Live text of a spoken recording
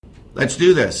Let's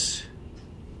do this.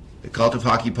 The Cult of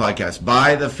Hockey podcast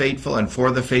by the faithful and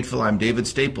for the faithful. I'm David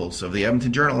Staples of the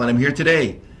Edmonton Journal, and I'm here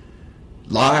today,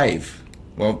 live,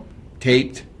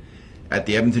 taped at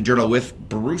the Edmonton Journal with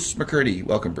Bruce McCurdy.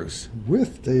 Welcome, Bruce.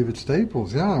 With David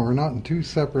Staples, yeah. We're not in two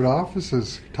separate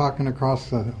offices talking across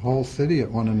the whole city at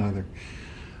one another.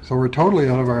 So we're totally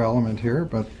out of our element here,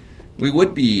 but... We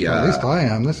would be... at least I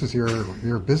am. This is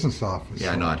your business office.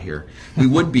 Yeah, so. Not here. We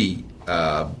would be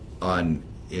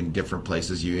in different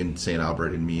places, you in St.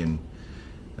 Albert and me in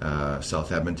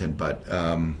South Edmonton, but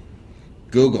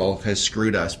Google has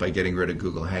screwed us by getting rid of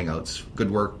Google Hangouts.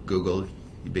 Good work, Google,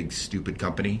 you big stupid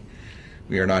company.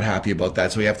 We are not happy about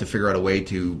that, so we have to figure out a way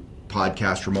to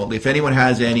podcast remotely. If anyone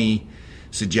has any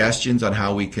suggestions on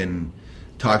how we can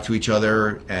talk to each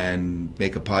other and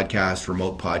make a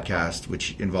remote podcast,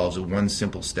 which involves one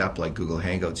simple step like Google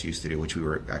Hangouts used to do, which we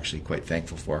were actually quite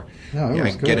thankful for. Yeah,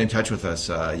 get in touch with us.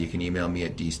 You can email me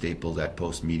at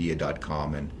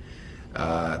dstaples@postmedia.com, and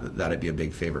that'd be a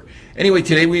big favor.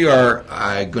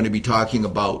 Talking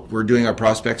about, we're doing our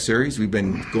prospect series. We've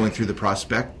been going through the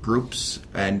prospect groups,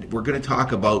 and we're going to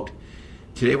talk about,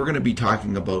 today we're going to be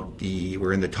talking about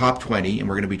we're in the top 20, and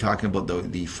we're going to be talking about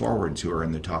the forwards who are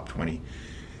in the top 20.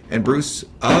 And Bruce,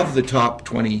 of the top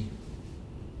 20,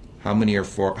 how many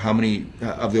of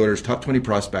the Oilers' top 20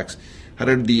 prospects, out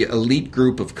of the elite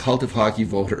group of Cult of Hockey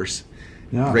voters,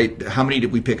 how many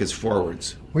did we pick as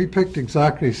forwards? We picked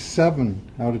exactly 7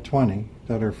 out of 20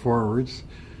 that are forwards,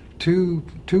 two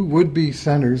would-be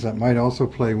centers that might also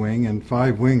play wing, and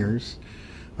 5 wingers,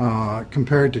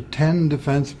 compared to 10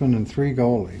 defensemen and 3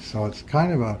 goalies. So it's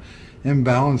kind of a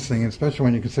imbalanced thing, especially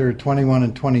when you consider 21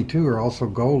 and 22 are also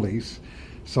goalies.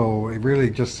 So really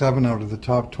just 7 out of the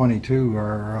top 22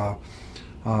 are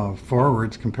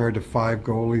forwards compared to 5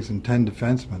 goalies and 10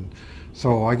 defensemen.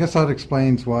 So I guess that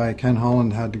explains why Ken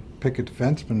Holland had to pick a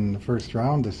defenseman in the first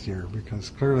round this year, because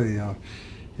clearly,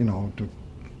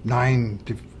 9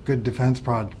 good defense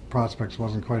prospects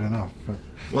wasn't quite enough.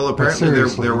 Well, apparently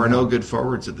there were no good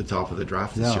forwards at the top of the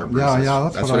draft this year.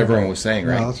 That's what everyone was saying,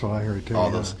 right? Yeah, that's what I heard too.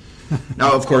 Those.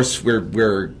 Now, of course,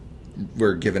 we're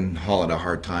giving Holland a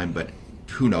hard time, but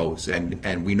who knows?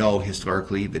 And we know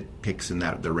historically that picks in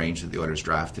the range that the Oilers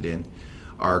drafted in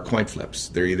are coin flips.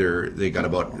 They got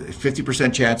about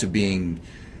 50% chance of being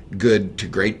good to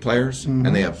great players,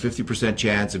 and they have 50%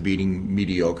 chance of beating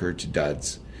mediocre to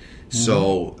duds.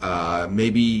 So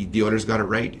maybe the Oilers got it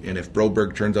right, and if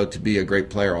Broberg turns out to be a great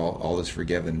player, all is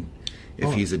forgiven.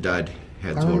 If he's a dud,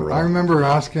 heads will roll. I remember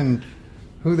asking,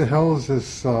 who the hell is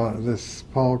this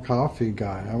Paul Coffey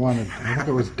guy? I think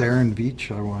it was Darren Veach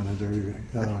I wanted.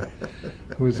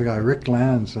 Who was the guy? Rick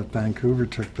Lands at Vancouver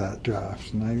took that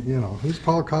draft. And who's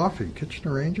Paul Coffey?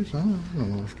 Kitchener Rangers? I don't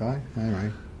know this guy.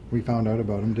 Anyway, we found out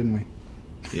about him, didn't we?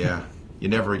 Yeah. You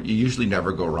usually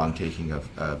never go wrong taking a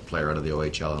player out of the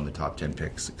OHL in the top 10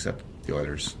 picks, except the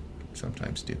Oilers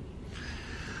sometimes do.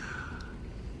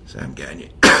 Sam Gagner.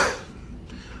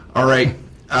 All right.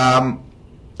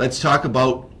 Let's talk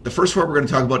about, the first one we're going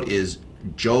to talk about is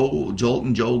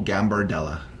Jolton Joe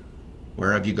Gambardella.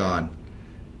 Where have you gone?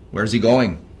 Where's he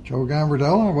going? Joe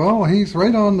Gambardella? Well, he's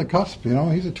right on the cusp,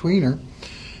 he's a tweener.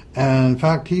 And in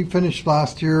fact, he finished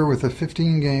last year with a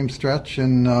 15-game stretch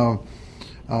in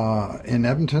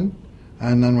Edmonton.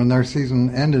 And then when their season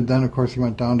ended, then of course he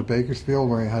went down to Bakersfield,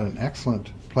 where he had an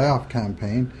excellent playoff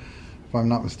campaign. If I'm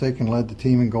not mistaken, led the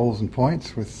team in goals and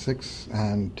points with 6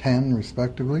 and 10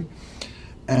 respectively.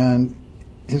 And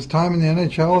his time in the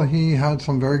NHL, he had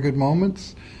some very good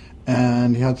moments,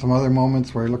 and he had some other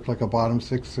moments where he looked like a bottom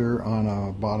sixer on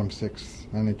a bottom 6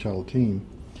 NHL team.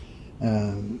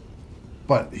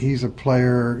 But he's a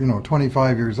player,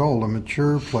 25 years old, a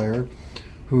mature player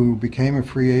who became a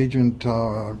free agent,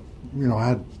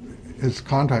 had his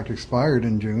contract expired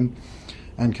in June,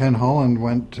 and Ken Holland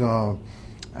went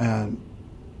and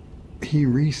he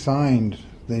re-signed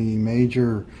the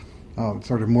major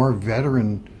sort of more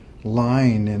veteran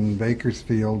line in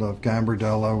Bakersfield of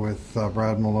Gambardella with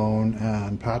Brad Malone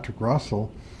and Patrick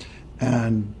Russell,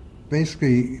 and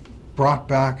basically brought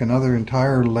back another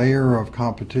entire layer of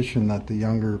competition that the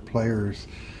younger players,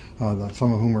 that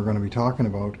some of whom we're going to be talking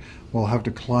about, will have to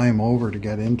climb over to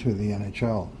get into the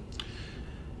NHL.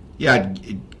 Yeah,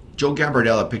 Joe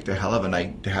Gambardella picked a hell of a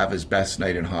night to have his best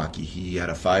night in hockey. He had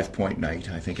a 5-point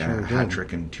night, I think, a hat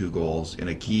trick and 2 goals in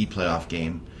a key playoff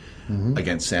game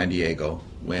against San Diego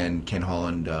when Ken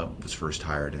Holland was first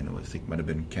hired, and I think it might have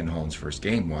been Ken Holland's first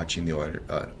game watching the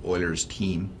Oilers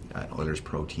team, Oilers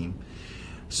pro team.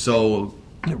 So,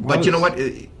 but you know what,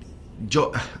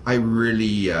 Joe, I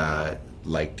really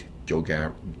liked Joe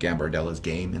Gambardella's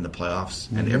game in the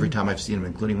playoffs, and every time I've seen him,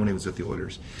 including when he was with the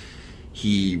Oilers,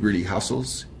 he really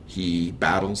hustles, he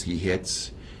battles, he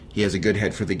hits, he has a good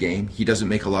head for the game. He doesn't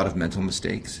make a lot of mental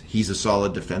mistakes. He's a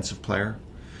solid defensive player.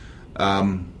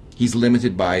 He's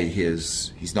limited by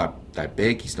he's not that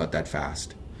big, he's not that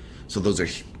fast. So those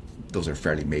are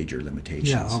fairly major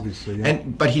limitations. Yeah, obviously. Yeah.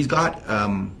 But he's got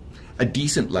a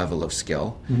decent level of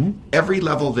skill. Every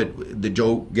level that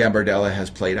Joe Gambardella has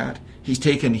played at,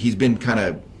 he's been kind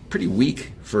of pretty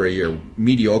weak for a year,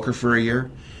 mediocre for a year,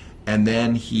 and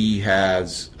then he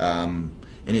has, in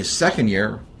his second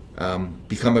year,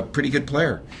 become a pretty good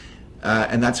player.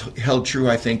 And that's held true,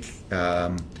 I think,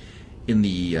 in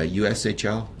the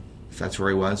USHL, if that's where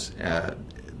he was,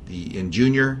 in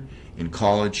junior, in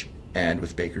college, and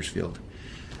with Bakersfield.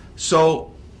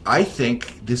 So I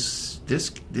think this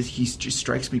he just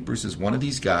strikes me, Bruce, as one of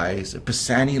these guys, a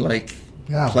Pisani-like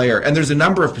player. And there's a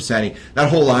number of Pisani. That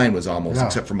whole line was almost,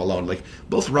 except for Malone. Like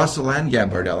both Russell and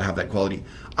Gambardella have that quality.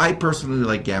 I personally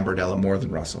like Gambardella more than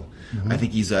Russell. I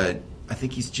think he's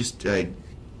just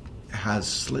has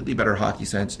slightly better hockey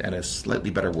sense and a slightly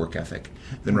better work ethic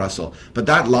than Russell. But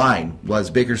that line was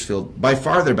Bakersfield by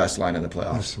far their best line in the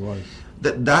playoffs. Yes, it was.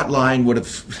 That line would have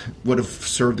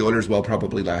served the Oilers well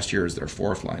probably last year as their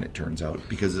fourth line, it turns out,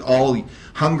 because all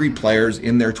hungry players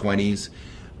in their 20s,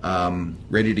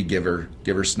 ready to give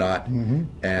her snot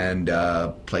and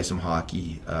play some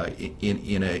hockey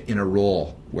in a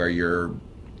role where you're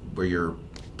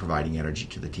providing energy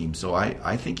to the team. So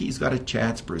I think he's got a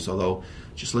chance, Bruce. Although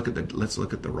let's look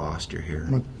at the roster here.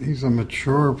 But he's a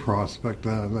mature prospect.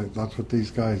 That's what these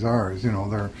guys are. Is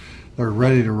they're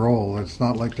ready to roll. It's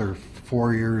not like they're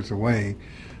 4 years away.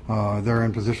 They're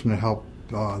in position to help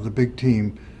the big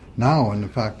team now. And in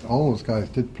fact, all those guys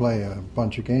did play a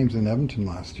bunch of games in Edmonton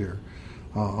last year.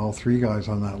 All three guys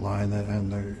on that line,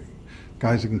 and the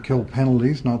guys that can kill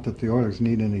penalties. Not that the Oilers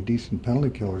need any decent penalty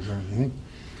killers or anything.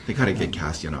 They got to get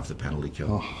Kassian off the penalty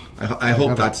kill. I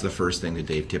hope that's the first thing that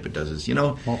Dave Tippett does. Is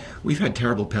we've had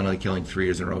terrible penalty killing 3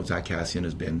 years in a row. Zach Kassian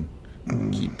has been a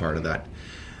key part of that.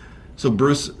 So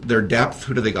Bruce, their depth.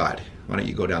 Who do they got? Why don't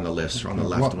you go down the list on the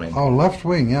left wing? Oh, left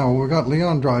wing, yeah. Well, we got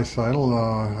Leon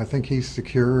Draisaitl. I think he's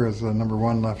secure as the number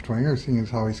one left winger, seeing as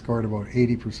how he scored about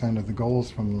 80% of the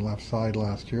goals from the left side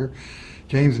last year.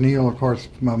 James Neal, of course,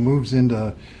 moves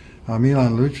into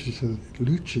Milan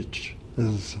Lucic's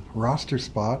roster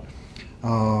spot,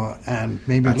 and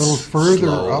maybe That's a little further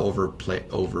slow, up.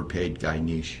 overpaid guy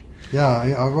niche. Yeah,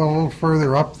 a little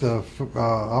further up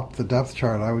the depth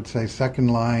chart, I would say second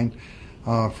line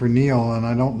for Neal, and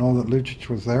I don't know that Lucic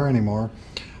was there anymore.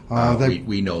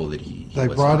 We know that he they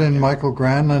brought in Michael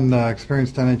Granlund,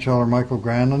 experienced NHLer Michael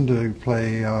Granlund, to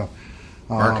play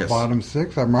bottom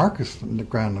six. Marcus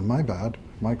Granlund, my bad.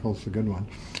 Michael's the good one.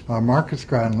 Marcus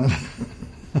Granlund.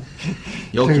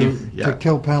 to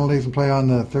kill penalties and play on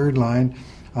the third line.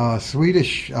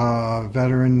 Swedish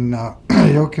veteran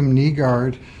Joakim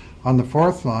Nygård on the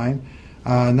fourth line.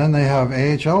 And then they have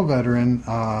AHL veteran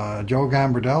Joe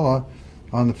Gambardella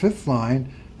on the fifth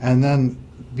line. And then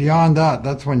beyond that,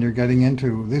 that's when you're getting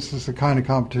into, this is the kind of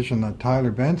competition that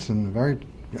Tyler Benson, a very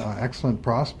excellent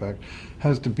prospect,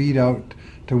 has to beat out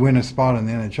to win a spot in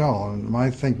the NHL. And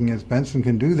my thinking is Benson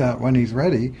can do that when he's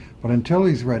ready, but until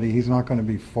he's ready, he's not going to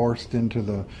be forced into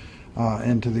the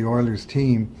Oilers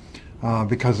team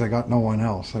because they got no one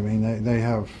else. I mean, they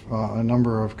have a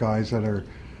number of guys that are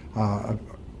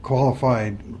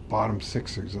qualified bottom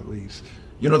sixers at least.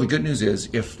 The good news is,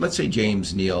 if, let's say,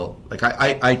 James Neal, like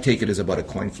I take it as about a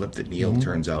coin flip that Neal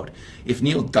turns out. If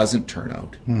Neal doesn't turn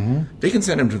out, they can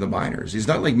send him to the minors. He's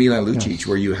not like Milan Lucic,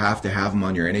 where you have to have him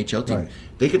on your NHL team. Right.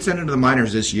 They could send him to the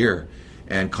minors this year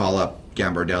and call up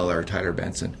Gambardella or Tyler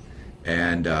Benson.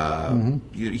 And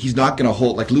he's not going to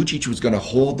hold, like Lucic was going to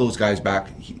hold those guys back.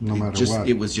 No matter what.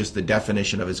 It was just the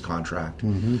definition of his contract.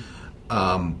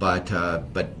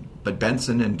 But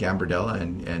Benson and Gambardella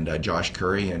and Josh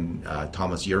Curry and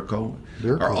Thomas Yurko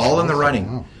are all in the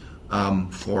running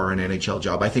for an NHL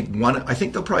job. I think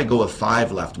they'll probably go with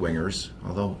 5 left wingers,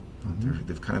 although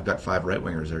they've kind of got 5 right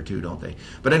wingers there too, don't they?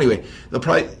 But anyway,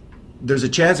 there's a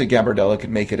chance that Gambardella could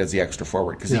make it as the extra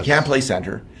forward because he can't play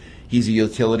center. He's a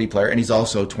utility player, and he's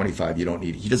also 25.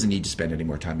 He doesn't need to spend any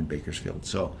more time in Bakersfield.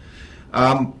 So,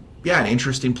 an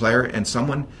interesting player and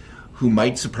someone who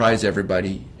might surprise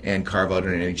everybody and carve out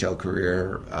an NHL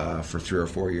career for 3 or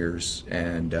 4 years.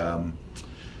 And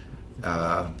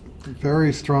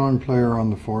very strong player on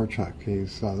the forecheck.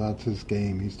 That's his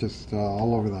game. He's just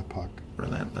all over that puck.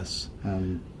 Relentless.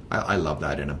 I love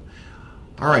that in him.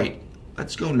 All right,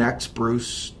 let's go next,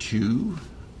 Bruce, to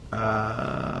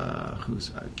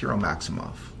who's Kirill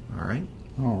Maximov. All right.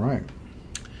 All right.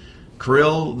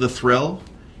 Kirill the Thrill,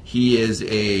 he is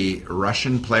a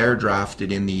Russian player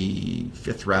drafted in the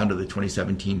 5th round of the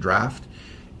 2017 draft.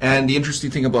 And the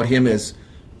interesting thing about him is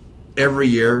every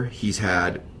year he's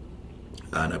had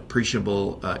an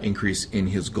appreciable increase in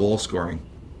his goal scoring.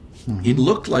 Mm-hmm. It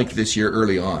looked like this year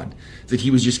early on that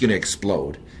he was just going to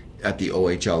explode at the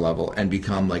OHL level and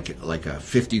become like a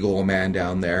 50-goal man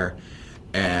down there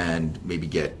and maybe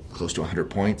get close to 100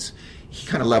 points. He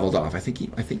kind of leveled off. I think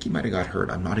he might have got hurt.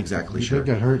 I'm not exactly sure. He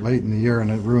did get hurt late in the year, and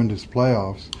it ruined his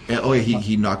playoffs.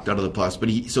 He knocked out of the playoffs. But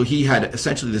he had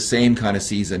essentially the same kind of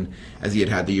season as he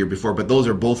had the year before. But those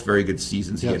are both very good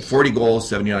seasons. He had 40 goals,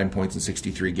 79 points in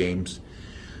 63 games.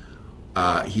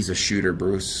 He's a shooter,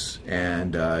 Bruce,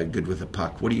 and good with a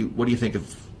puck. What do you think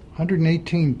of?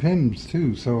 118 pins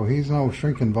too, so he's no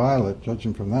shrinking violet,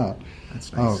 judging from that.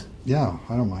 That's nice. Yeah,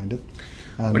 I don't mind it.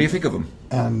 And, what do you think of him?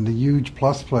 And a huge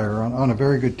plus player on a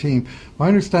very good team. My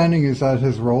understanding is that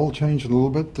his role changed a little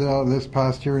bit this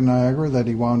past year in Niagara, that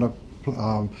he wound up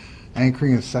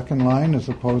anchoring his second line as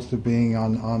opposed to being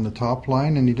on the top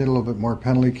line, and he did a little bit more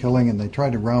penalty killing, and they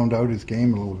tried to round out his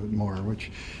game a little bit more,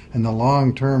 which in the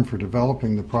long term for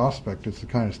developing the prospect is the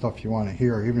kind of stuff you want to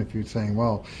hear, even if you're saying,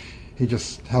 well, he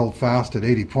just held fast at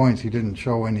 80 points. He didn't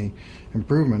show any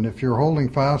improvement. If you're holding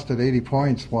fast at 80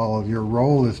 points while your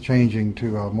role is changing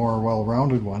to a more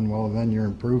well-rounded one, well, then you're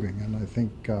improving. And I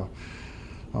think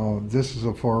this is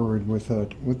a forward with a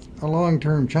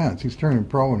long-term chance. He's turning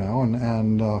pro now,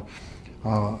 and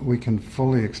we can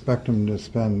fully expect him to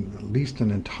spend at least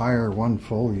an entire one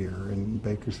full year in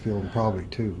Bakersfield, and probably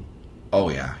two. Oh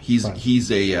yeah, he's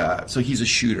a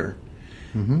shooter.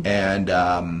 Mm-hmm. And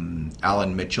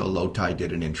Alan Mitchell Lowtie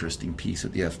did an interesting piece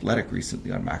at The Athletic recently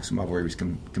on Maximov, where he was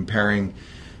comparing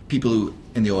people who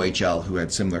in the OHL who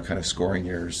had similar kind of scoring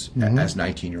years as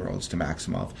 19-year-olds to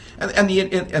Maximov. And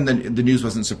the news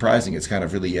wasn't surprising. It's kind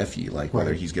of really iffy, like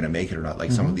whether he's going to make it or not.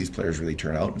 Like some of these players really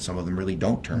turn out, and some of them really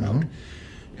don't turn out.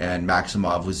 And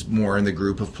Maximov was more in the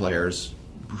group of players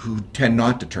who tend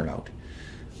not to turn out.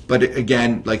 But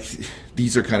again, like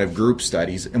these are kind of group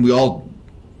studies, and we all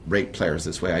rate players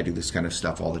this way. I do this kind of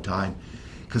stuff all the time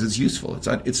because it's useful.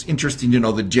 It's interesting to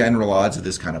know the general odds of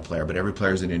this kind of player, but every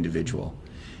player is an individual,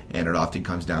 and it often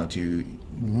comes down to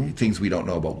things we don't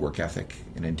know about work ethic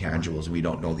and intangibles. We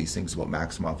don't know these things about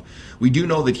Maximov. We do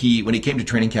know that when he came to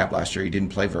training camp last year, he didn't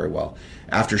play very well.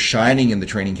 After shining in the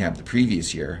training camp the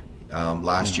previous year,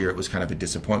 last year it was kind of a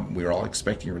disappointment. We were all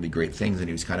expecting really great things, and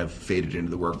he was kind of faded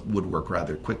into the woodwork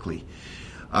rather quickly.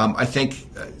 I think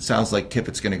it sounds like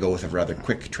Tippett's going to go with a rather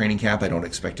quick training camp. I don't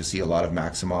expect to see a lot of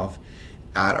Maximov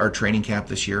at our training camp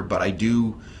this year, but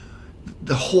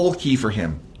the whole key for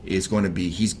him is going to be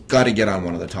he's got to get on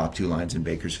one of the top two lines in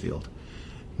Bakersfield.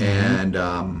 And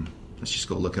let's just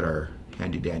go look at our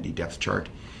handy-dandy depth chart.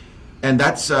 And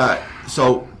that's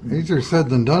so... Easier said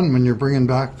than done when you're bringing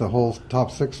back the whole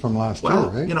top six from last year,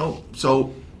 right?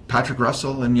 So Patrick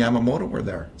Russell and Yamamoto were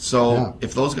there. So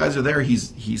if those guys are there,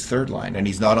 he's third line, and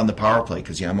he's not on the power play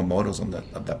because Yamamoto's on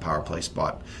that power play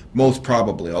spot, most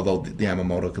probably. Although the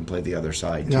Yamamoto can play the other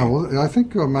side. Yeah, too. well, I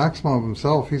think Maximov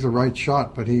himself, he's a right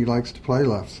shot, but he likes to play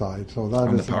left side. So that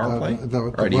on is the power play,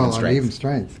 or at even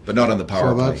strength, but not on the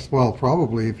power play. So that's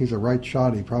probably if he's a right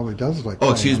shot, he probably does like.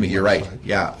 Oh, excuse me, you're right. Side.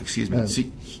 Yeah, excuse me.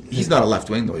 See, he's not a left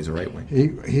wing though; he's a right wing.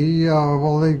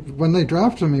 When they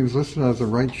drafted him, he was listed as a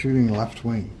right shooting left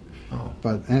wing. Oh.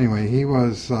 But anyway, he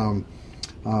was. I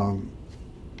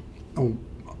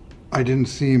didn't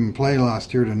see him play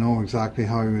last year to know exactly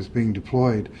how he was being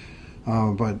deployed,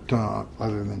 but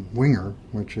other than winger,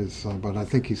 which is. But I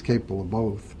think he's capable of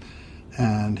both,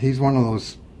 and he's one of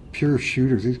those pure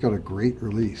shooters. He's got a great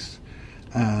release,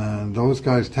 and those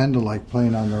guys tend to like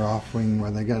playing on their off wing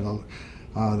where they get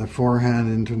the forehand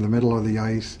into the middle of the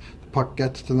ice. The puck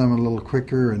gets to them a little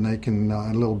quicker, and they can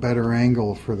a little better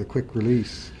angle for the quick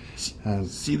release.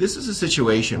 See, this is a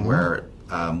situation where,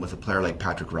 with a player like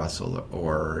Patrick Russell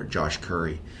or Josh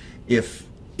Curry, if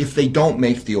they don't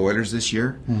make the Oilers this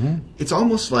year, it's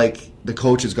almost like the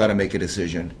coach has got to make a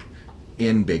decision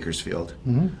in Bakersfield.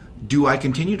 Do I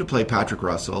continue to play Patrick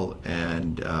Russell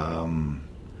and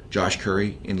Josh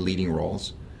Curry in leading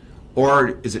roles,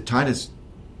 or is it time to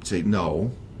say no?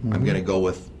 I'm going to go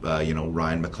with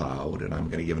Ryan McLeod, and I'm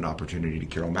going to give an opportunity to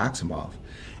Kirill Maximov,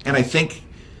 and I think.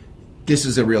 This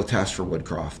is a real test for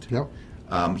Woodcroft.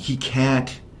 Yep. He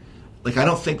can't, I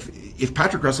don't think, if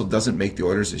Patrick Russell doesn't make the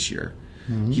Oilers this year,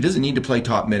 He doesn't need to play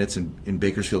top minutes in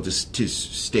Bakersfield to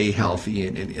stay healthy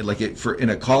and like in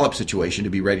a call-up situation to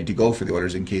be ready to go for the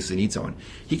Oilers in case they need someone.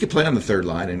 He could play on the third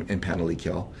line and penalty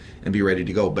kill and be ready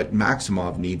to go. But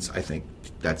Maximov needs, I think,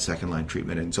 that second line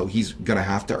treatment, and so he's going to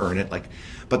have to earn it.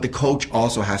 But the coach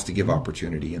also has to give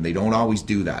opportunity, and they don't always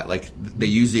do that. Like, they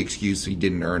use the excuse he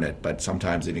didn't earn it, but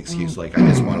sometimes an excuse like, I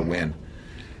just want to win.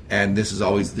 And this is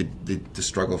always the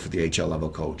struggle for the HL level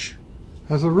coach.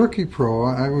 As a rookie pro,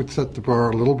 I would set the bar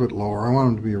a little bit lower. I want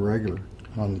him to be a regular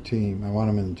on the team. I want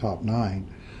him in the top 9.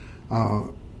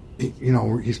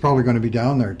 He's probably going to be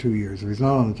down there 2 years. If he's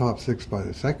not on the top 6 by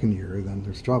the second year, then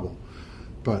there's trouble.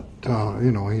 But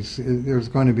there's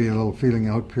going to be a little feeling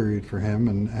out period for him,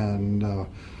 and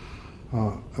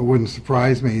it wouldn't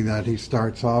surprise me that he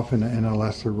starts off in a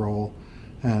lesser role,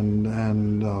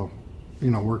 and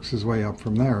works his way up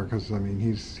from there. Because I mean,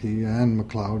 he and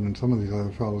McLeod and some of these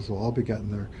other fellows will all be getting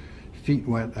their feet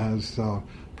wet as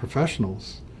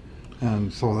professionals,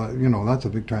 and so that's a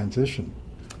big transition.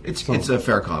 It's a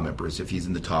fair comment, Bruce. If he's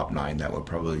in the top 9, that would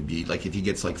probably be like if he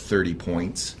gets like 30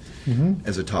 points.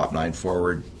 As a top 9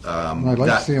 forward, I'd like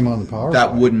to see him on the power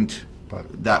that play, wouldn't.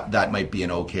 But that might be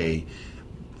an okay.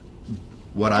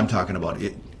 What I'm talking about,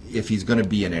 if he's going to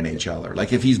be an NHLer,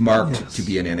 like if he's marked to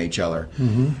be an NHLer,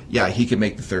 yeah, he could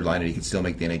make the third line and he could still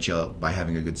make the NHL by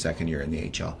having a good second year in the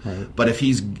HL. Right. But if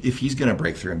he's going to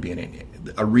break through and be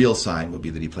a real sign would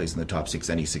be that he plays in the top 6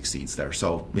 and he succeeds there.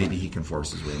 So maybe he can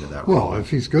force his way into that role. Well,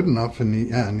 if he's good enough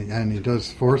and he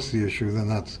does force the issue, then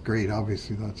that's great.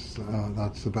 Obviously,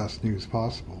 that's the best news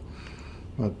possible.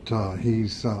 But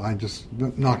he's I'm just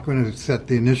not going to set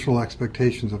the initial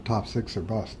expectations of top 6 or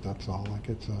bust. That's all. Like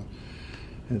it's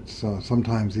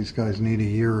sometimes these guys need a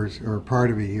year or part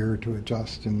of a year to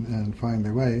adjust and find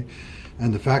their way.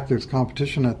 And the fact there's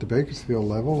competition at the Bakersfield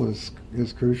level is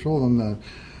crucial. And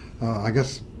I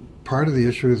guess part of the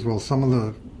issue is, well, some of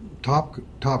the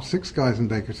top 6 guys in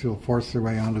Bakersfield force their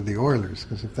way onto the Oilers,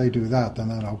 because if they do that, then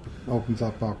that opens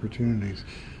up opportunities.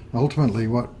 Ultimately,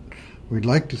 what we'd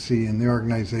like to see in the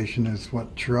organization is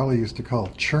what Chiarelli used to call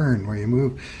churn, where you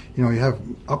move, you have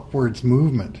upwards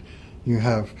movement. You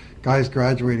have guys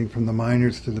graduating from the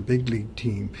minors to the big league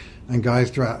team, and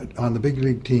guys on the big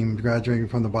league team graduating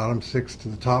from the bottom 6 to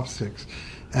the top 6,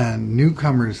 and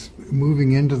newcomers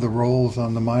moving into the roles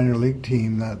on the minor league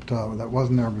team that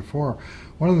wasn't there before.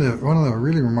 One of the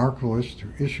really remarkable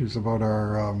issues about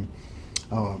our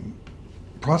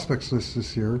prospects list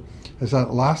this year is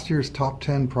that last year's top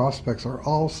 10 prospects are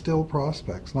all still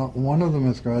prospects. Not one of them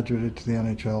has graduated to the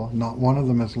NHL. Not one of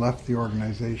them has left the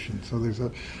organization. So there's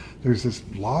this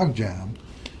logjam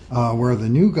where the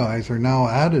new guys are now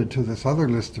added to this other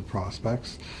list of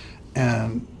prospects,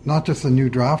 and not just the new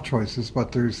draft choices,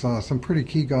 but there's some pretty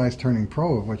key guys turning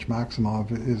pro, of which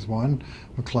Maximov is one,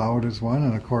 McLeod is one,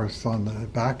 and of course on the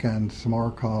back end,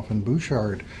 Samorikov and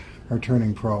Bouchard are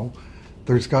turning pro.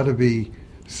 There's got to be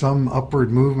some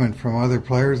upward movement from other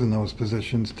players in those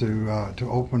positions to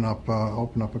open up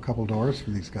a couple doors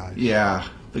for these guys. Yeah,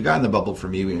 the guy in the bubble for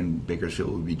me in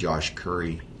Bakersfield would be Josh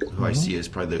Curry, who I see as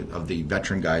probably of the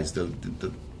veteran guys.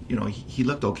 He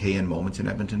looked okay in moments in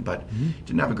Edmonton, but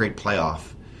didn't have a great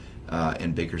playoff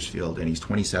in Bakersfield, and he's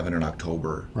 27 in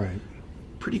October. Right.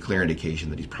 Pretty clear indication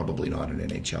that he's probably not an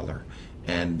NHLer,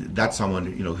 and that's someone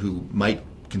who might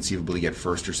conceivably get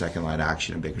first or second line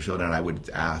action in Bakersfield. And I would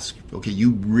ask, okay,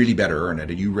 you really better earn it,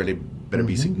 and you really better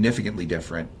be significantly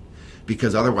different,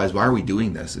 because otherwise, why are we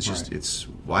doing this? It's just it's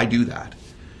why do that?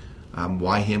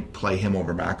 Why play him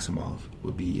over Maximov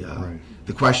would be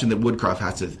the question that Woodcroft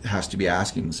has to be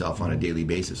asking himself on a daily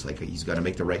basis. Like, he's got to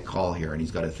make the right call here, and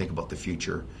he's got to think about the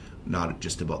future, not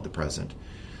just about the present.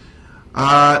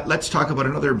 Let's talk about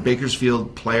another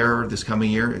Bakersfield player this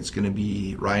coming year. It's going to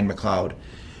be Ryan McLeod.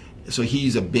 So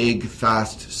he's a big,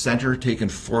 fast center, taken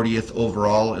 40th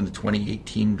overall in the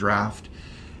 2018 draft.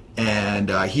 And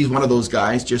he's one of those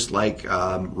guys, just like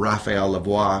Raphael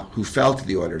Lavoie, who fell to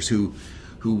the Oilers, who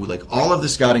like all of the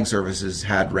scouting services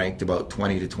had ranked about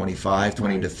 20 to 25,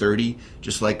 20 to 30,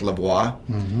 just like Lavoie,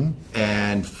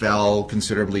 and fell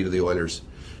considerably to the Oilers.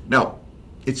 Now,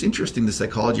 it's interesting, the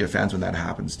psychology of fans when that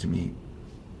happens to me.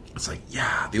 It's like,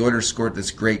 yeah, the Oilers scored this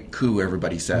great coup,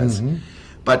 everybody says.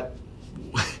 But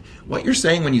what you're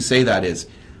saying when you say that is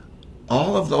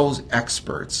all of those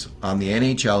experts on the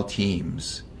NHL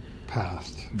teams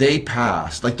passed. They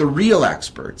passed. Like the real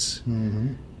experts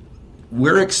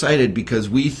we're excited because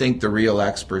we think the real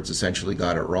experts essentially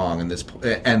got it wrong, and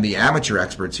the amateur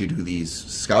experts who do these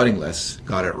scouting lists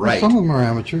got it right. Some of them are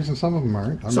amateurs and some of them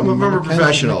aren't. Some of them are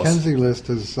professionals. Mackenzie list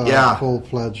is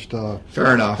full-fledged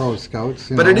fair enough. pro scouts.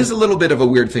 But it is a little bit of a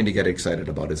weird thing to get excited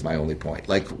about. Is my only point.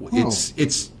 Like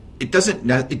it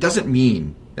doesn't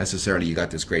mean necessarily you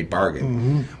got this great bargain.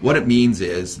 Mm-hmm. What it means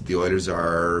is the Oilers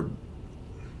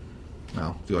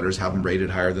have them rated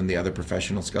higher than the other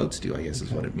professional scouts do, I guess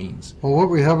is what it means. Well, what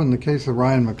we have in the case of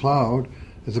Ryan McLeod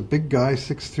is a big guy,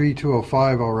 6'3",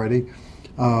 205 already,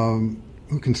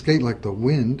 who can skate like the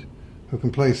wind, who can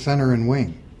play center and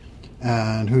wing,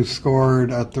 and who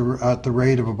scored at the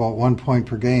rate of about 1 point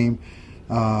per game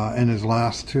in his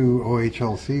last 2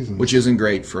 OHL seasons. Which isn't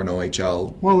great for an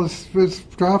OHL. Well, his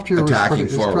draft year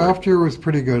was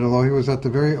pretty good, although he was at the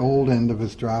very old end of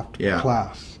his draft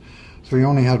class. So he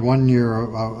only had 1 year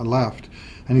left.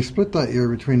 And he split that year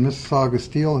between Mississauga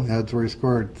Steelheads, where he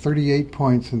scored 38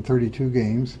 points in 32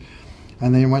 games.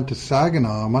 And then he went to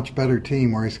Saginaw, a much better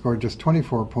team, where he scored just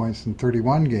 24 points in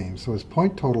 31 games. So his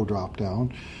point total dropped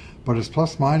down. But his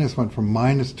plus-minus went from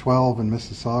 -12 in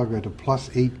Mississauga to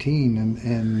 +18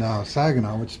 in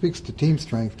Saginaw, which speaks to team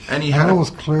strength. And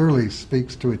almost clearly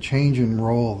speaks to a change in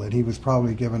role, that he was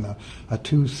probably given a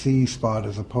 2C spot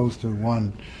as opposed to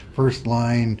one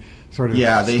first-line sort of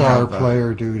star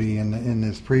player duty in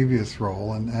his previous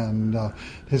role. And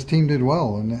his team did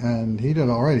well, and he did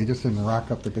all right. He just didn't rack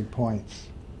up the big points.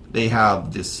 They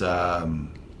have this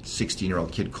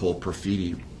 16-year-old kid, Cole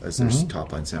Perfidi, as their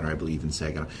top-line center, I believe, in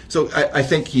Saginaw. So I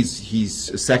think he's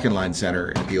a second-line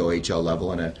center at the OHL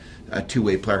level and a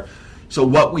two-way player. So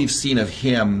what we've seen of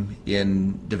him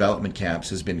in development camps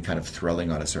has been kind of thrilling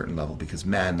on a certain level because,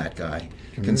 man, that guy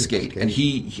can skate. And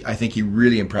I think he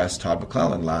really impressed Todd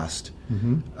McClellan last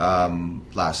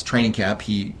training camp.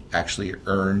 He actually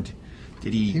earned...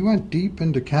 He went deep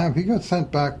into camp. He got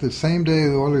sent back the same day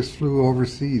the Oilers flew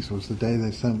overseas. Was the day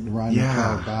they sent Ryan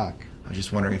McLeod back. I'm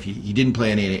just wondering if he didn't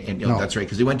play any. No, that's right,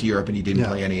 because he went to Europe and he didn't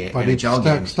play any but NHL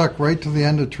games. Stuck right to the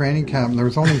end of training camp. And there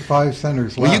was only 5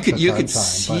 centers left. Well, you could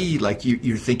see, like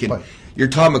you're thinking, you're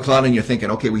Todd McClellan, and you're thinking,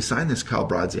 okay, we signed this Kyle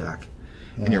Brodziak,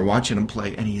 and you're watching him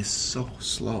play, and he is so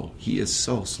slow. He is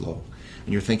so slow,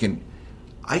 and you're thinking,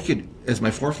 I could, as my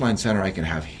fourth-line center, I can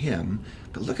have him,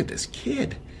 but look at this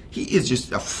kid. He is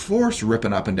just a force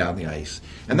ripping up and down the ice.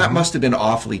 And that must have been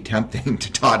awfully tempting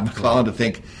to Todd McClellan to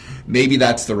think, maybe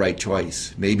that's the right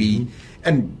choice. Maybe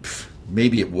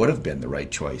it would have been the right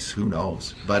choice. Who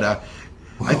knows? But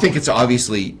I think it's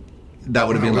obviously that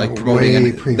would have been like promoting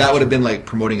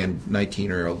a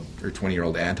 19-year-old or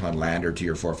 20-year-old Anton Lander to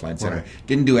your fourth-line center. Right.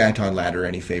 Didn't do Anton Lander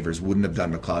any favors. Wouldn't have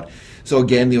done McLeod. So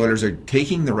again, the Oilers are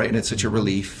taking the right, and it's such a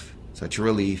relief.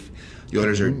 The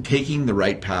Oilers are taking the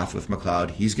right path with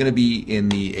McLeod. He's going to be in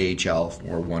the AHL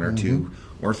for 1 or 2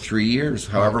 or 3 years,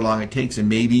 however long it takes. And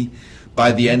maybe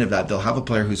by the end of that, they'll have a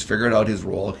player who's figured out his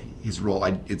role.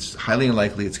 It's highly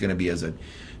unlikely it's going to be as a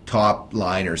top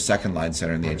line or second line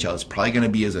center in the NHL. It's probably going to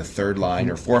be as a third line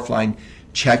or fourth line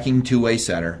checking two-way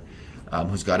center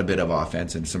who's got a bit of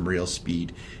offense and some real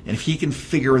speed. And if he can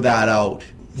figure that out,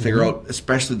 figure out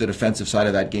especially the defensive side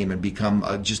of that game and become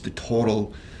just a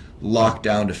total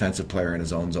lockdown defensive player in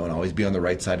his own zone, always be on the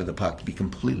right side of the puck, be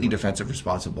completely defensive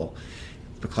responsible.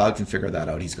 If McLeod can figure that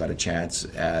out, he's got a chance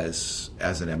as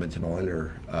an Edmonton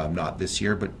Oiler, not this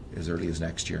year, but as early as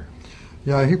next year.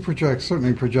 Yeah, he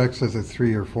certainly projects as a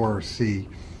 3 or 4 C,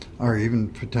 or even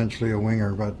potentially a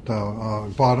winger. But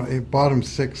bottom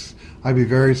 6, I'd be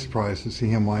very surprised to see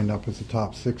him wind up as a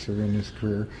top 6er in his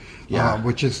career,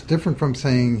 which is different from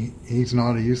saying he's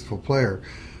not a useful player.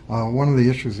 One of the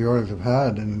issues the Oilers have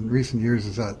had in recent years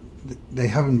is that they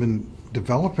haven't been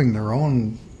developing their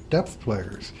own depth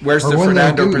players. Where's the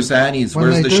Fernando Persanis?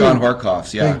 Where's the Sean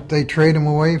Horkoffs? Yeah, they trade him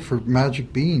away for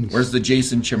magic beans. Where's the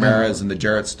Jason Chimeras and the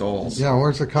Jarrett Stolls? Yeah,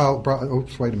 where's the Kyle?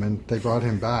 Wait a minute. They brought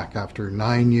him back after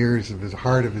 9 years of his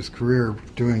career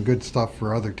doing good stuff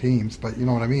for other teams. But you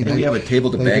know what I mean. We have a table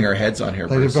to bang our heads on here.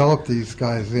 They developed these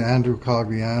guys, Andrew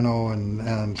Cogliano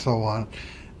and so on,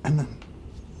 and then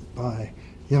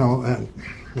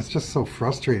it's just so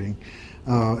frustrating.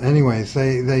 Anyways,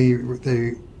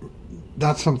 they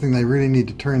that's something they really need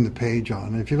to turn the page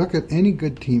on. And if you look at any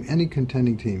good team, any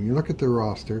contending team, you look at their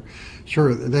roster,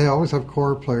 sure, they always have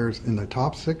core players in their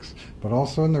top 6, but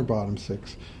also in their bottom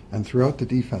 6, and throughout the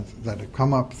defense that have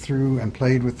come up through and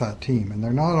played with that team. And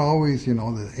they're not always, the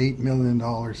 $8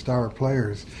 million star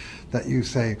players that you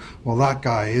say, well, that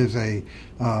guy is a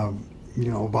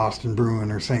Boston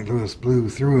Bruin or St. Louis Blue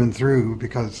through and through,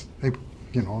 because they've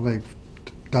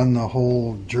done the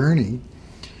whole journey.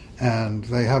 and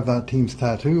they have that team's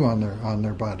tattoo on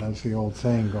their butt, as the old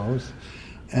saying goes.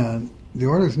 And the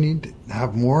Oilers need to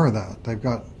have more of that. They've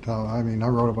got. I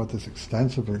wrote about this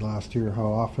extensively last year. How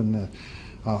often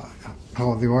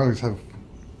how the Oilers have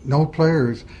no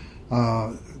players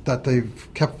that they've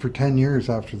kept for 10 years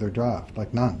after their draft,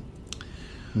 like none.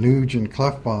 Nuge and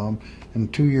Clefbaum, in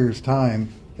 2 years' time,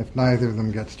 if neither of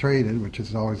them gets traded, which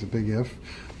is always a big if,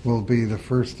 will be the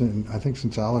first, I think,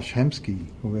 since Ales Hemsky,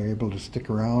 who were able to stick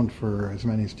around for as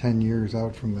many as 10 years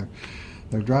out from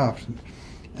their draft.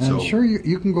 And so, sure,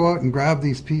 you can go out and grab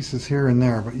these pieces here and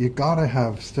there, but you got to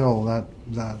have still that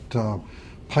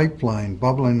pipeline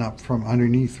bubbling up from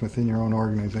underneath within your own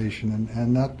organization,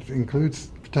 and that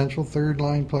includes potential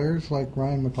third-line players like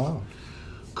Ryan McLeod.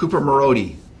 Cooper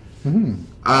Marody.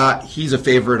 Mm-hmm. He's a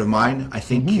favorite of mine. I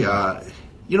think, he got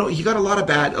a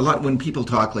lot when people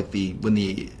talk I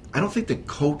don't think the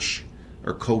coach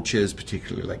or coaches,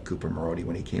 particularly like Cooper Marody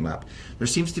when he came up, there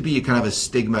seems to be a kind of a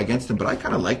stigma against him, but I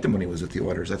kind of liked him when he was with the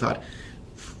Oilers. I thought,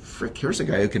 frick, here's a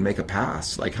guy who can make a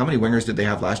pass. Like, how many wingers did they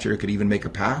have last year who could even make a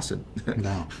pass?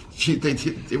 No.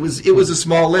 It was a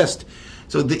small list.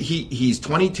 So he's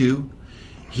 22.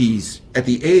 He's at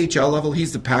the AHL level.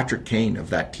 He's the Patrick Kane of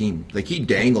that team. Like, he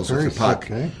dangles with the puck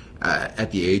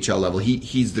at the AHL level.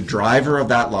 He's the driver of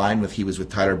that line. He was with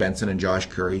Tyler Benson and Josh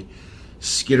Curry,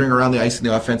 skittering around the ice in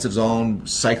the offensive zone,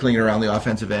 cycling around the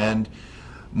offensive end.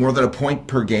 More than a point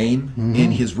per game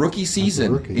in his rookie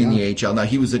season in the AHL. Now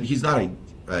he's not a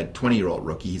 20-year-old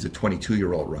rookie. He's a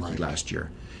 22-year-old rookie last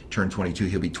year. Turned 22.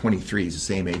 He'll be 23. He's the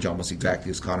same age almost exactly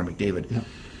as Connor McDavid. Yeah.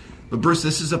 But Bruce,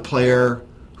 this is a player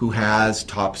who has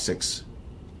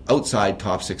outside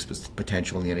top six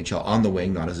potential in the NHL on the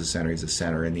wing, not as a center. He's a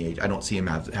center in the AHL. I don't see him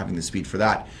having the speed for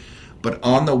that. But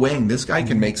on the wing, this guy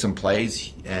can make some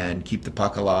plays and keep the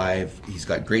puck alive. He's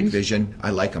got great vision. I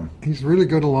like him. He's really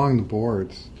good along the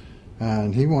boards.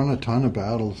 And he won a ton of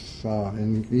battles.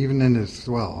 And even in his,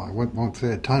 I won't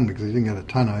say a ton because he didn't get a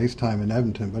ton of ice time in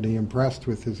Edmonton, but he impressed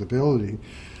with his ability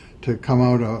to come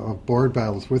out of board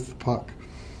battles with the puck.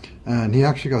 And he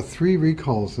actually got 3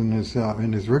 recalls in his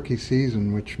rookie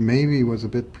season, which maybe was a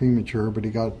bit premature, but he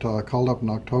got called up in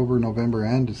October, November,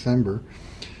 and December.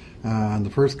 And the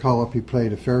first call-up, he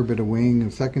played a fair bit of wing.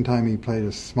 The second time, he played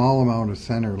a small amount of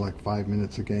center, like 5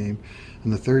 minutes a game.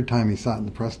 And the third time, he sat in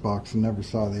the press box and never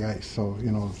saw the ice. So,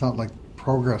 it's not like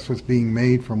progress was being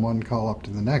made from one call-up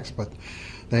to the next, but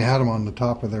they had him on the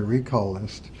top of their recall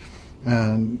list.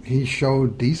 And he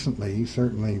showed decently,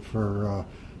 certainly, for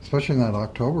especially in that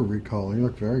October recall. He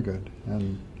looked very good.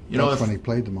 And that's when he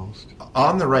played the most.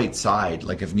 On the right side,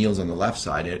 like if Neil's on the left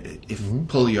side, if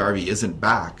Puljujarvi isn't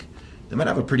back, they might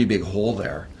have a pretty big hole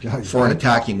there for an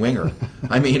attacking winger.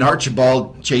 I mean,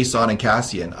 Archibald, Chiasson, and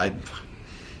Kassian.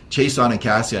 Chiasson and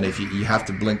Kassian, if you have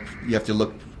to blink, you have to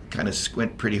look, kind of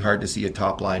squint pretty hard to see a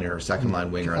top line or a second line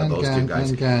winger out of those two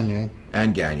guys.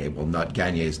 And Gagner. Well,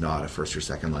 Gagner is not a first or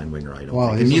second line winger, I don't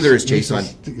think. And neither is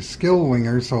Chiasson. He's a skill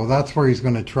winger, so that's where he's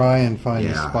going to try and find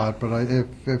a spot. But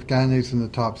if Gagner's in the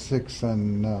top 6,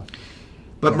 then...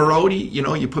 But Marody,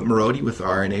 you put Marody with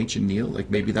RNH and Neil, like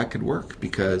maybe that could work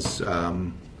because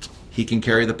he can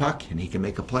carry the puck and he can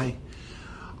make a play.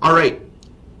 All right,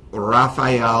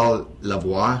 Raphael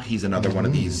Lavoie, he's another one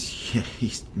of these.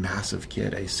 He's a massive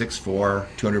kid, 6'4",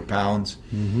 200 pounds.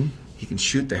 Mm-hmm. He can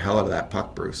shoot the hell out of that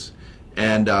puck, Bruce.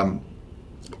 And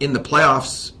in the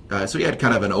playoffs, so he had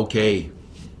kind of an okay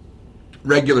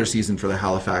regular season for the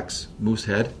Halifax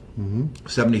Moosehead.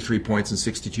 73 points in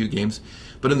 62 games.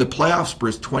 But in the playoffs,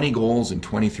 Bruce, 20 goals in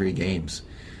 23 games.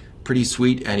 Pretty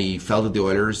sweet, and he fell to the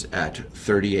Oilers at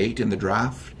 38 in the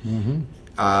draft.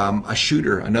 A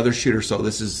shooter, another shooter. So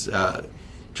this is, in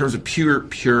terms of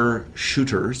pure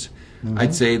shooters,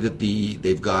 I'd say that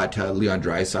they've got Leon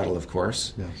Draisaitl, of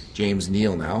course, James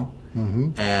Neal now,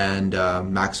 and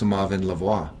Maximov and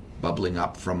Lavoie bubbling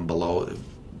up from below,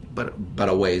 but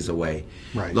a ways away.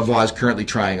 Right. Lavoie is currently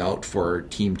trying out for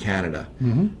Team Canada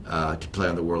to play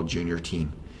on the World Junior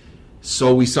team.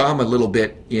 So we saw him a little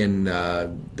bit in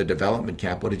the development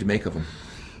camp. What did you make of him?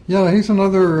 Yeah, he's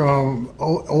another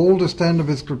oldest end of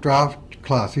his draft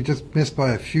class. He just missed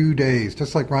by a few days,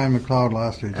 just like Ryan McLeod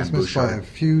last year. Just missed by a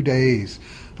few days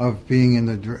of being in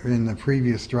the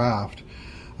previous draft.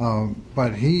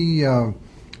 But he...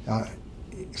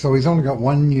 So he's only got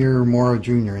 1 year more a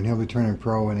junior, and he'll be turning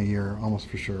pro in a year, almost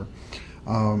for sure.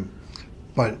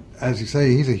 But as you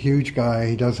say, he's a huge guy.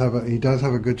 He does have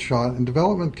a good shot. In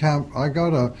development camp, I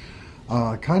got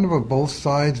a kind of a both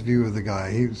sides view of the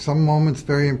guy. Some moments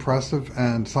very impressive,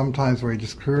 and sometimes where he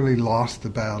just clearly lost the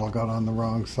battle, got on the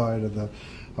wrong side of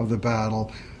the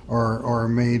battle, or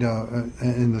made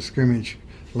in the scrimmage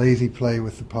lazy play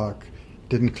with the puck,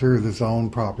 didn't clear the zone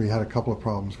properly. He had a couple of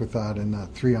problems with that in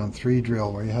that 3-on-3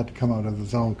 drill where he had to come out of the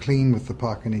zone clean with the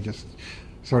puck, and he just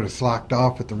sort of slacked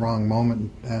off at the wrong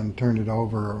moment and turned it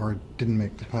over or didn't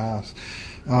make the pass.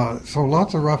 So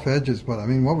lots of rough edges, but I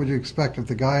mean, what would you expect if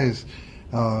the guy is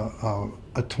a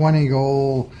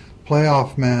 20-goal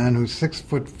playoff man who's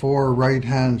 6'4",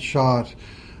 right-hand shot?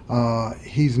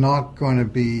 He's not going to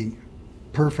be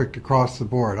perfect across the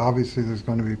board. Obviously, there's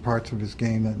going to be parts of his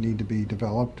game that need to be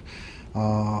developed.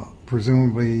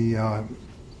 Presumably,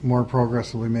 more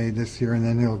progress will be made this year, and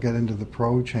then he'll get into the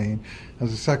pro chain.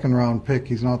 As a second-round pick,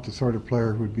 he's not the sort of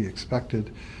player who would be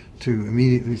expected to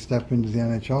immediately step into the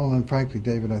NHL. And frankly,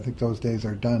 David, I think those days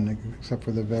are done, except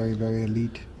for the very, very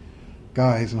elite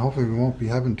guys. And hopefully we won't be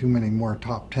having too many more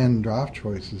top 10 draft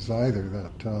choices either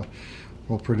that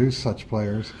will produce such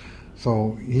players.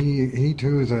 So he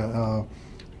too is a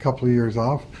couple of years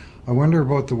off. I wonder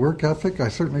about the work ethic. I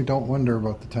certainly don't wonder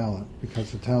about the talent,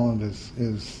 because the talent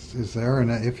is there,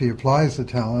 and if he applies the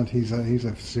talent, he's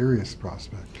a serious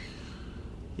prospect.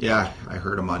 Yeah, I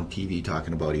heard him on TV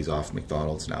talking about he's off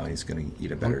McDonald's now and he's going to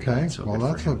eat a better diet. So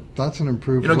well, that's an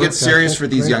improved. Get serious for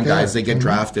these young guys. They get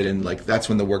drafted, and that's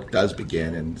when the work does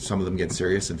begin. And some of them get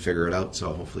serious and figure it out.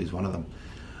 So hopefully he's one of them.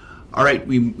 All right,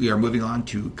 we are moving on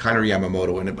to Kailer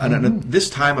Yamamoto, and this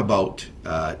time about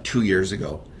 2 years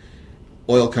ago,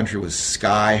 oil country was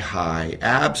sky high,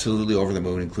 absolutely over the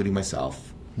moon, including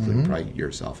myself, including probably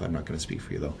yourself. I'm not going to speak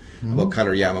for you though about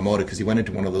Kailer Yamamoto, because he went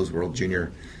into one of those World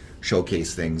Junior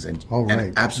Showcase things and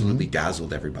absolutely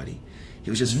dazzled everybody. He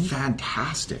was just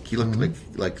fantastic. He looked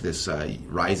like this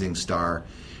rising star,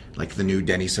 like the new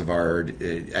Denny Savard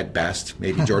at best,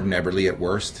 maybe Jordan Eberle at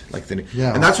worst. And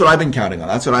that's what I've been counting on.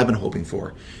 That's what I've been hoping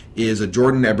for, is a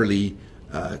Jordan Eberle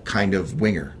kind of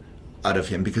winger out of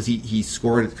him, because he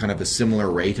scored at kind of a similar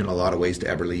rate in a lot of ways to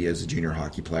Eberle as a junior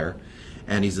hockey player.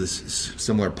 And he's a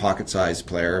similar pocket-sized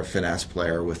player, a finesse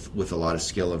player with a lot of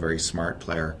skill, a very smart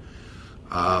player.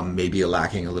 Maybe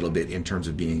lacking a little bit in terms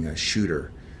of being a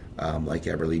shooter, like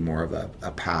Eberle, more of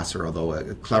a passer, although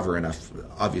a clever enough,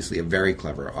 obviously a very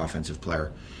clever offensive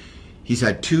player. He's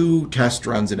had 2 test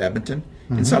runs at Edmonton.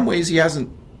 In some ways, he hasn't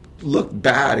looked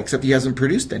bad, except he hasn't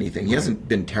produced anything. He hasn't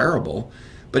been terrible,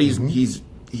 but he's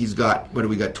got, what do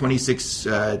we got,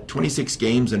 26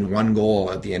 games and 1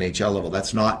 goal at the NHL level.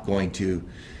 That's not going to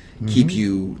keep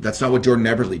you. That's not what Jordan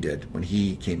Eberle did when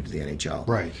he came to the NHL.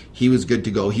 Right. He was good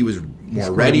to go. He was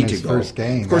more ready to go. First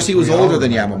game. Of course, he was older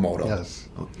than Yamamoto. Yes.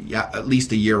 Yeah, at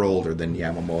least a year older than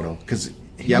Yamamoto, because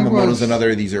Yamamoto's another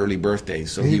of these early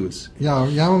birthdays. So he was. Yeah,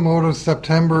 Yamamoto's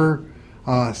September,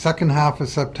 second half of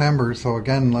September. So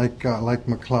again, like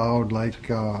McLeod, like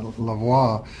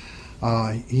Lavoie,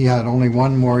 he had only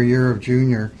 1 more year of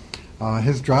junior.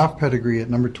 His draft pedigree at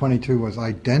number 22 was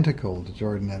identical to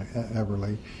Jordan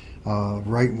Eberle.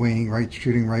 Right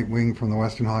shooting from the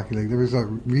Western Hockey League. There was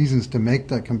reasons to make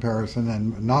that comparison,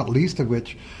 and not least of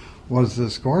which was the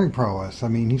scoring prowess. I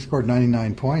mean, he scored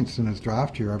 99 points in his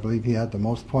draft year. I believe he had the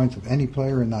most points of any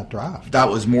player in that draft. That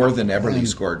was more than Eberle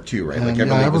scored too, right? Like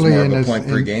Eberle was more of a point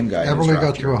per game guy. Eberle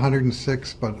got to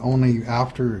 106, but only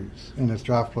after in his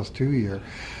draft plus 2 year.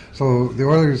 So the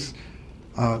Oilers.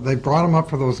 They brought him up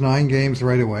for those 9 games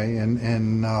right away in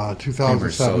 2017. They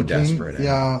were so desperate.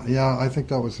 Yeah, I think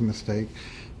that was a mistake.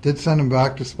 Did send him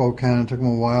back to Spokane. It took him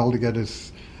a while to get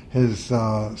his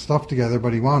stuff together,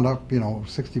 but he wound up,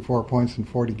 64 points in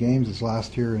 40 games his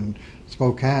last year in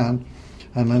Spokane.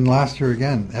 And then last year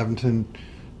again, Edmonton,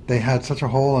 they had such a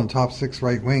hole in top 6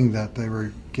 right wing that they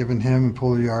were giving him and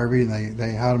Puljujarvi, and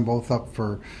they had them both up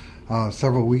for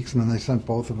several weeks, and then they sent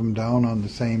both of them down on the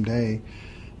same day.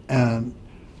 And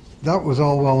that was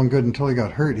all well and good until he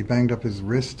got hurt. He banged up his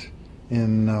wrist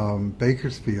in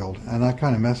Bakersfield, and that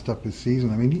kind of messed up his season.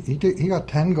 I mean, he got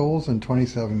 10 goals in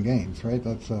 27 games, right?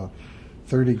 That's a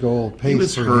 30-goal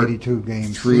pace for 82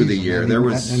 games through the year. And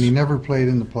he never played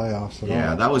in the playoffs at all.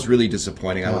 Yeah, that was really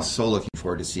disappointing. I was so looking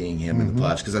forward to seeing him in the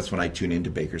playoffs, because that's when I tune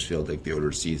into Bakersfield, like the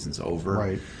Oilers season's over.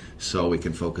 Right. So we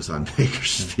can focus on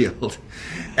Bakersfield.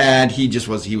 And he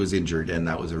was injured, and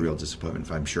that was a real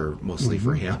disappointment, I'm sure, mostly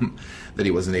for him, that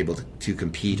he wasn't able to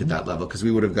compete at that level, because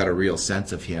we would have got a real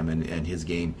sense of him and his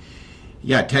game.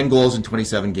 Yeah, 10 goals in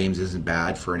 27 games isn't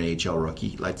bad for an AHL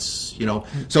rookie.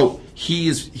 So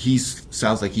he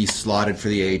sounds like he's slotted for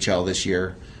the AHL this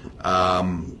year.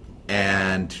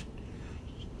 And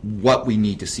what we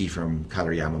need to see from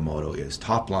Kailer Yamamoto is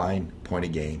top line, point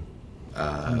of game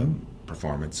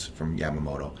performance from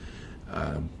Yamamoto.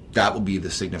 That will be the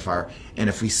signifier. And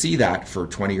if we see that for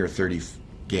 20 or 30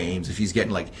 games, if he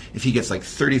gets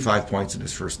 35 points in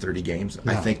his first 30 games,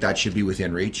 I think that should be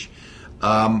within reach.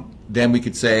 then we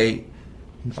could say,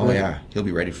 he'll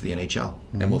be ready for the NHL,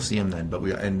 and we'll see him then.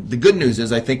 And the good news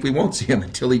is, I think we won't see him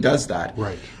until he does that.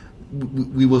 Right.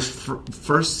 We will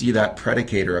first see that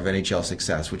predicator of NHL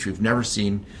success, which we've never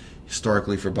seen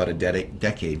historically for about a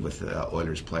decade with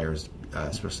Oilers players,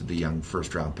 especially the young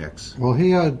first-round picks. Well,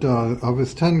 he had, of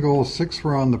his 10 goals, 6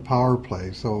 were on the power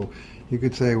play. So you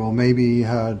could say, well, maybe he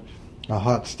had a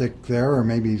hot stick there, or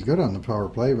maybe he's good on the power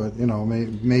play. But,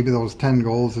 maybe those 10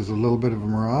 goals is a little bit of a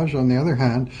mirage. On the other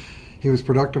hand, he was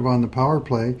productive on the power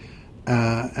play,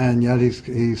 and yet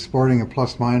he's sporting a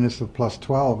plus-minus of plus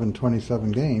 12 in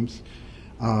 27 games,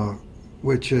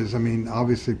 which is,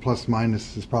 obviously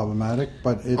plus-minus is problematic.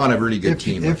 But on a really good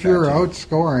team. If you're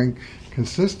outscoring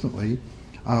consistently,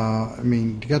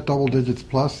 to get double digits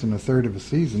plus in a third of a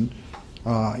season,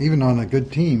 even on a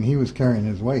good team, he was carrying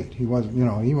his weight. He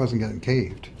wasn't getting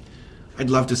caved.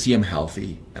 I'd love to see him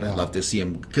healthy, and I'd love to see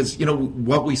him, because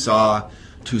what we saw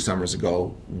 2 summers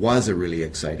ago was a really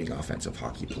exciting offensive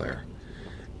hockey player,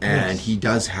 and he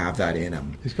does have that in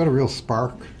him. He's got a real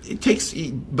spark.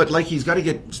 But he's got to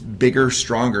get bigger,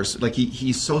 stronger. Like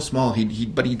he's so small.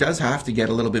 But he does have to get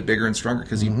a little bit bigger and stronger,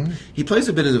 because he plays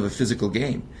a bit of a physical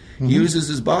game. He uses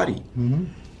his body,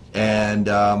 and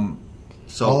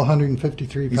so all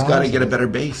 153 pounds. He's got to get a better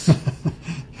base.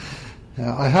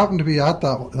 Yeah, I happened to be at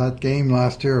that game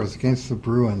last year. It was against the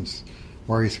Bruins,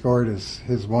 where he scored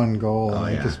his one goal. Oh,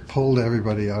 and He just pulled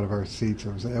everybody out of our seats.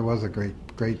 It was a great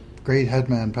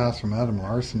headman pass from Adam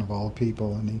Larson, of all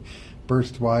people, and he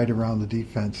burst wide around the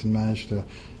defense and managed to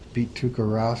beat Tuukka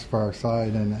Rask far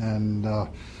side, and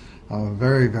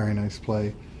very, very nice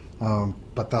play.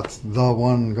 But that's the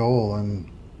one goal, and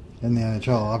in the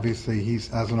NHL, obviously,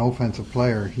 he's, as an offensive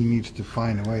player, he needs to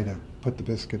find a way to put the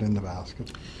biscuit in the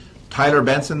basket. Tyler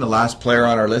Benson, the last player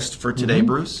on our list for today,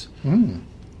 Bruce.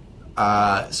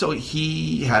 So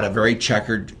he had a very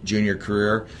checkered junior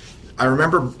career. I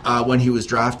remember when he was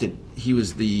drafted, he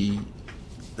was the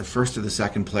first or the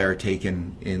second player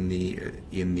taken in the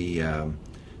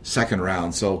second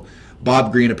round. So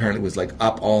Bob Green apparently was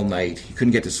up all night. He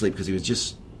couldn't get to sleep because he was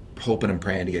just hoping and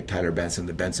praying to get Tyler Benson.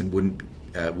 That Benson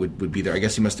would be there. I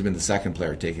guess he must have been the second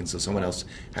player taken, so someone else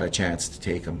had a chance to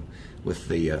take him with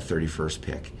the 31st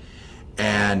pick.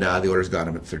 And the Oilers got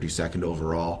him at 32nd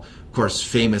overall. Of course,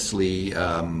 famously,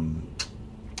 Alex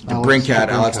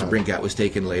DeBrincat was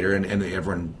taken later, and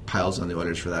everyone piles on the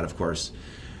Oilers for that. Of course,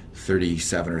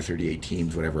 37 or 38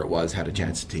 teams, whatever it was, had a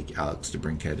chance to take Alex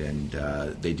DeBrincat, and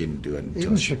they didn't do it until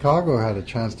even Chicago had a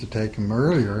chance to take him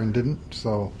earlier and didn't.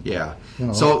 So yeah,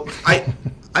 So I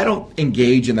don't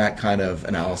engage in that kind of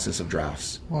analysis of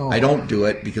drafts. Well, I don't do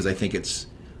it because I think it's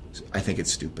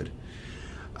stupid.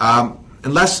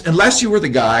 Unless you were the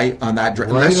guy on that draft,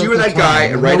 unless you were that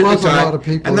guy right at the time,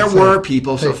 and there were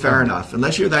people, so fair enough.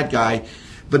 Unless you're that guy,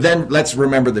 but then let's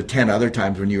remember the 10 other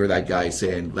times when you were that guy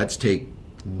saying, "Let's take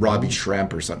Robbie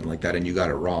Schremp" or something like that, and you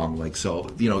got it wrong.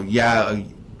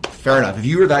 Fair enough. If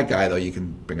you were that guy, though, you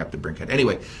can bring up the Brinkhead.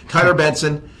 Anyway, Tyler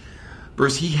Benson,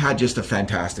 Bruce, he had just a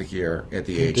fantastic year at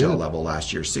the AHL level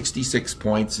last year. 66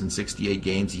 points in 68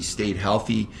 games. He stayed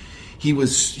healthy. He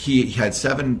had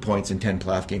 7 points in 10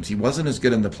 playoff games. He wasn't as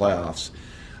good in the playoffs,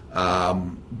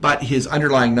 but his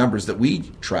underlying numbers that we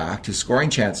tracked, his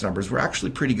scoring chance numbers, were actually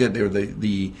pretty good. They were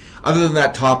the other than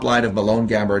that top line of Malone,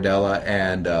 Gambardella,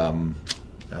 and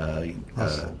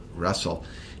Russell.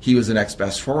 He was the next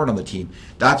best forward on the team.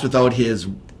 That's without his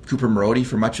Cooper Marody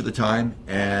for much of the time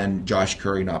and Josh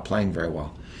Curry not playing very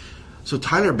well. So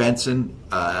Tyler Benson,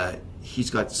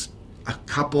 he's got a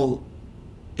couple.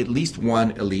 At least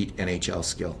one elite NHL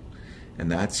skill,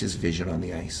 and that's his vision on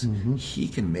the ice. He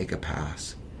can make a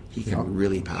pass. He can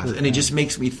really pass. And it just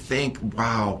makes me think,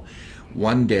 wow,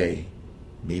 one day,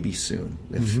 maybe soon,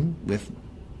 with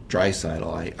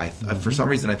Draisaitl, I for some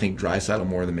reason I think Draisaitl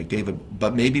more than McDavid,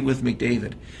 but maybe with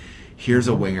McDavid, here's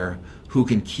a winger who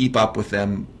can keep up with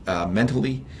them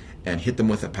mentally and hit them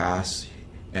with a pass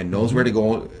and knows where to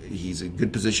go. He's a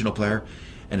good positional player.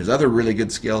 And his other really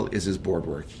good skill is his board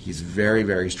work. He's very,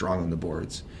 very strong on the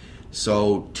boards.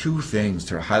 So 2 things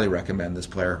to highly recommend this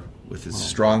player with his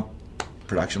strong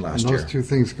production last year. Those 2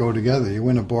 things go together. You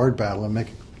win a board battle and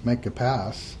make a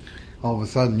pass. All of a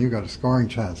sudden, you got a scoring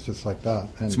chance just like that.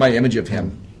 And it's my image of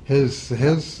him. His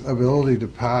ability to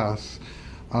pass.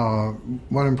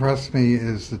 What impressed me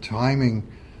is the timing.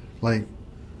 Like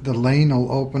the lane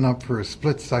will open up for a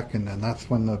split second, and that's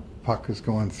when the puck is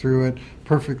going through it,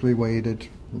 perfectly weighted.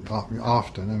 Often,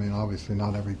 obviously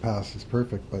not every pass is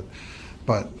perfect,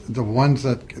 but the ones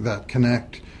that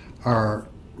connect are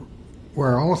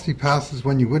where almost he passes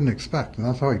when you wouldn't expect, and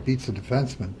that's how he beats a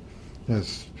defenseman.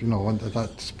 is, that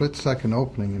split-second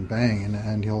opening and bang,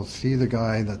 and he'll see the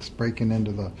guy that's breaking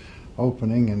into the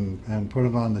opening and put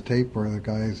it on the tape where the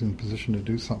guy is in position to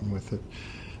do something with it.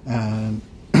 And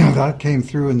that came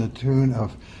through in the tune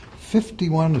of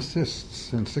 51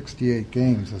 assists in 68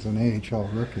 games as an AHL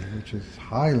rookie, which is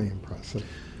highly impressive.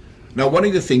 Now, one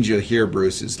of the things you'll hear,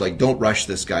 Bruce, is like, don't rush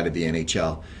this guy to the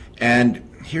NHL. And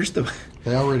here's the...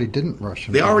 They already didn't rush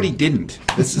him. They already didn't.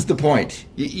 This is the point.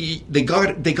 They got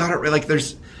it. Like,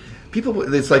 there's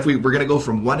people. It's like we're going to go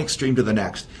from one extreme to the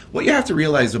next. What you have to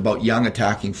realize about young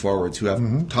attacking forwards who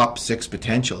have top six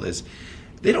potential is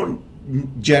they don't,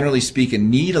 generally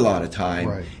speaking, need a lot of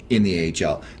time in the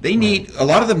AHL. They need a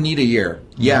lot of them need a year.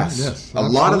 Yes, a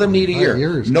lot of them need a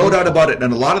year. No doubt about it.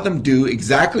 And a lot of them do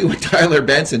exactly what Tyler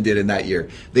Benson did in that year.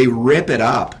 They rip it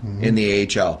up in the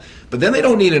AHL. But then they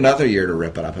don't need another year to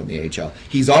rip it up in the AHL.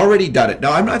 He's already done it.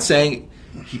 Now, I'm not saying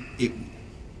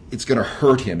it's going to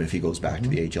hurt him if he goes back to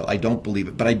the AHL. I don't believe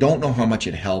it. But I don't know how much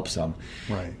it helps him.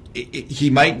 Right. He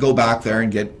might go back there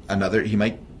and get another... He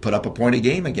might put up a point a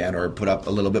game again or put up a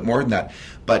little bit more than that.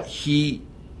 But he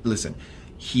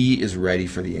is ready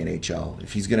for the NHL.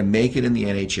 If he's going to make it in the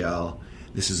NHL,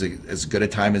 this is as good a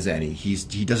time as any.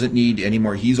 He doesn't need any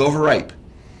more. He's overripe.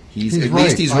 He's at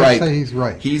least he's ripe. I'd say he's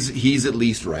ripe. He's at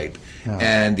least ripe. Yeah.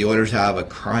 And the Oilers have a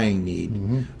crying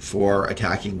need for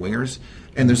attacking wingers.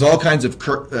 And there's all kinds of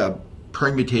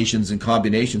permutations and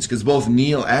combinations because both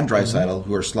Neil and Draisaitl,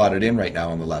 who are slotted in right now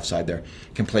on the left side there,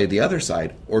 can play the other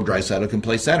side, or Draisaitl can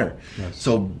play center. Yes.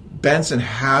 So Benson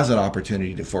has an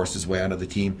opportunity to force his way onto the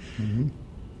team.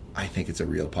 I think it's a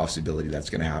real possibility that's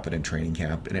going to happen in training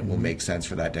camp, and it will make sense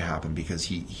for that to happen because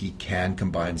he can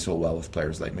combine so well with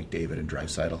players like McDavid and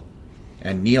Draisaitl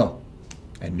and Neil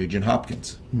and Nugent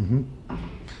Hopkins.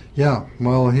 Yeah,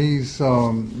 well, he's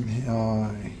a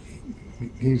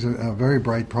very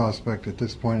bright prospect at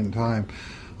this point in time.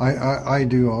 I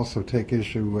do also take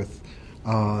issue with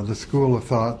the school of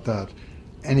thought that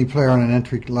any player on an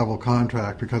entry-level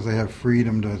contract, because they have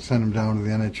freedom to send him down to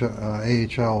the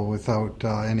AHL without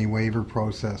any waiver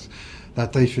process,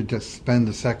 that they should just spend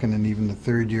the second and even the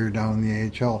third year down in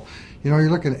the AHL. You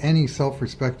look at any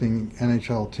self-respecting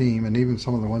NHL team, and even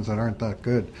some of the ones that aren't that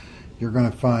good, you're going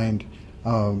to find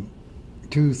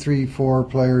 2, 3, 4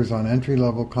 players on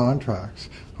entry-level contracts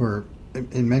who are,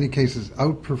 in many cases,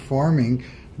 outperforming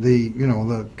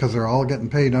because they're all getting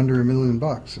paid under $1 million,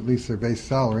 at least their base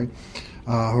salary,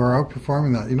 who are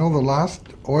outperforming that. The last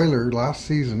Oiler last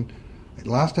season,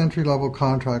 last entry-level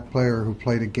contract player who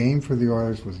played a game for the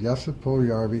Oilers was Jesse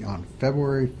Puljujärvi on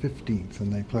February 15th,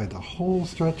 and they played the whole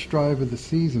stretch drive of the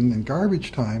season in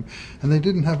garbage time, and they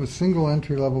didn't have a single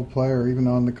entry-level player even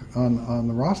on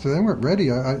the roster. They weren't ready.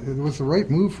 It was the right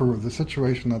move for the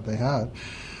situation that they had,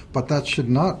 but that should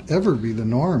not ever be the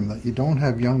norm, that you don't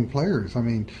have young players. I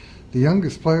mean, the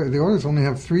youngest player, the Oilers only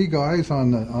have 3 guys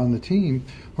on the team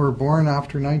who were born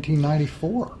after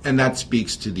 1994. And that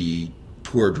speaks to the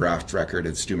poor draft record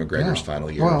at Stu McGregor's final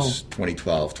years,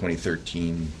 2012,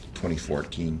 2013,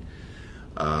 2014.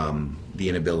 The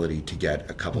inability to get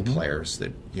a couple players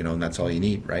that, and that's all you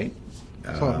need, right?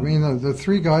 So, the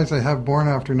 3 guys they have born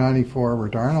after 94 were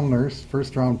Darnell Nurse,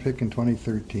 first-round pick in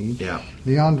 2013. Yeah.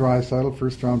 Leon Draisaitl,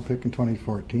 first-round pick in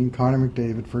 2014. Connor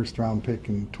McDavid, first-round pick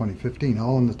in 2015,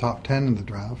 all in the top 10 in the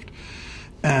draft.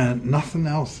 And nothing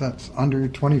else that's under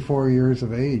 24 years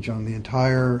of age on the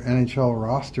entire NHL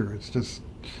roster. It's just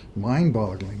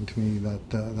mind-boggling to me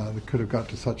that it could have got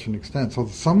to such an extent. So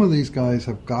some of these guys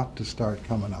have got to start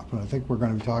coming up. And I think we're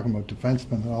going to be talking about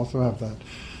defensemen that also have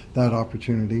that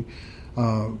opportunity.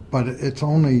 But it's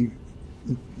only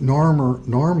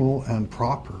normal and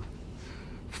proper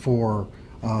for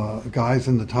guys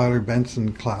in the Tyler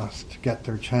Benson class to get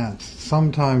their chance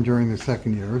sometime during their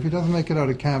second year. If he doesn't make it out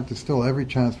of camp, there's still every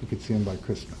chance we could see him by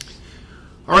Christmas.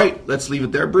 All right, let's leave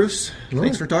it there, Bruce. Sure.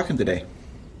 Thanks for talking today.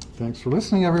 Thanks for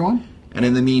listening, everyone. And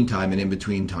in the meantime and in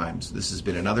between times, this has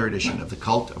been another edition of the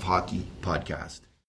Cult of Hockey podcast.